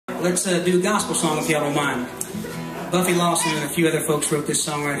Let's do a gospel song if y'all don't mind. Buffy Lawson and a few other folks wrote this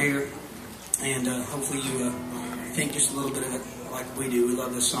song right here, and hopefully you think just a little bit of it like we do. We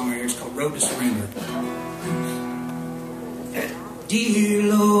love this song right here. It's called Road to Surrender. Dear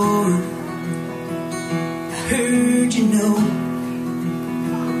Lord, I heard you know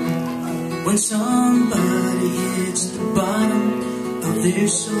when somebody hits the bottom of their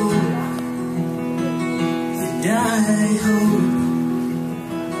soul, and I hope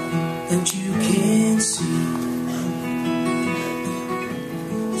that you can see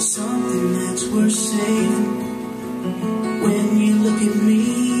something that's worth saying when you look at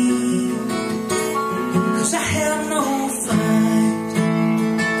me. 'Cause I have no fight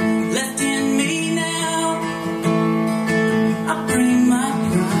left in me now. I bring my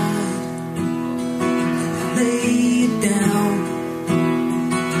pride and I lay it down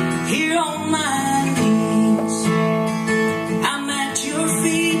here on my knees. I'm at your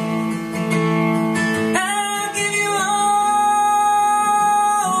feet.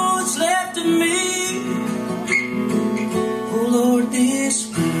 This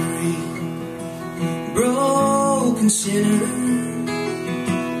weary, broken sinner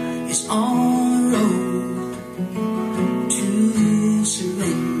is on the road to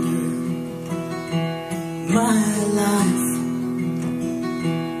surrender. My life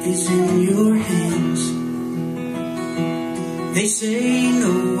is in your hands. They say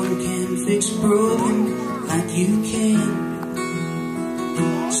no one can fix broken like you can.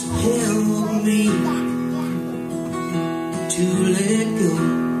 So help me to let go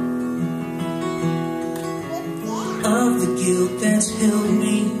of the guilt that's held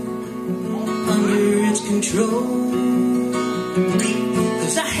me under its control.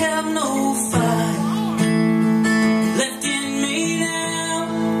 'Cause I have no fight left in me now.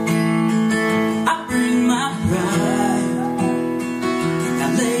 I bring my pride and I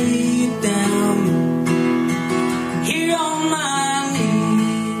lay it down here on my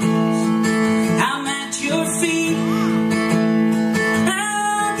knees. I'm at your feet.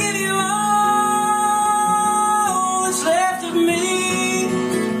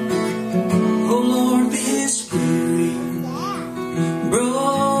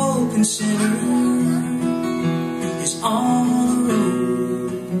 Broken sinner is on the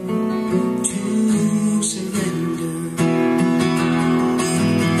road to surrender.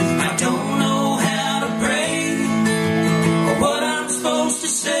 I don't know how to pray or what I'm supposed to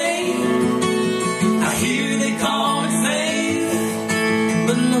say. I hear they call it faith,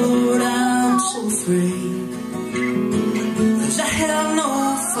 but Lord, I'm so afraid. 'Cause I have no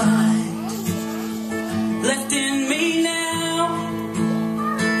fight left in me now.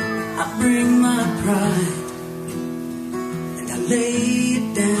 I bring my pride and I lay it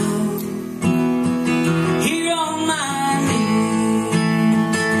down here on my knees.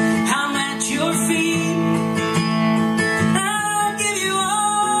 I'm at your feet. I'll give you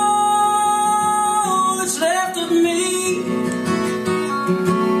all that's left of me.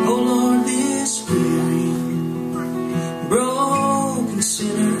 Oh Lord, this weary, broken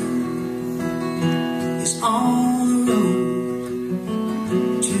sinner is on the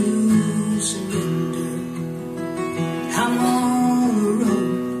road to surrender. I'm on the road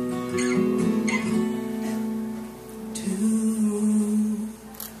to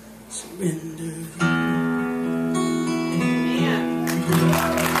surrender.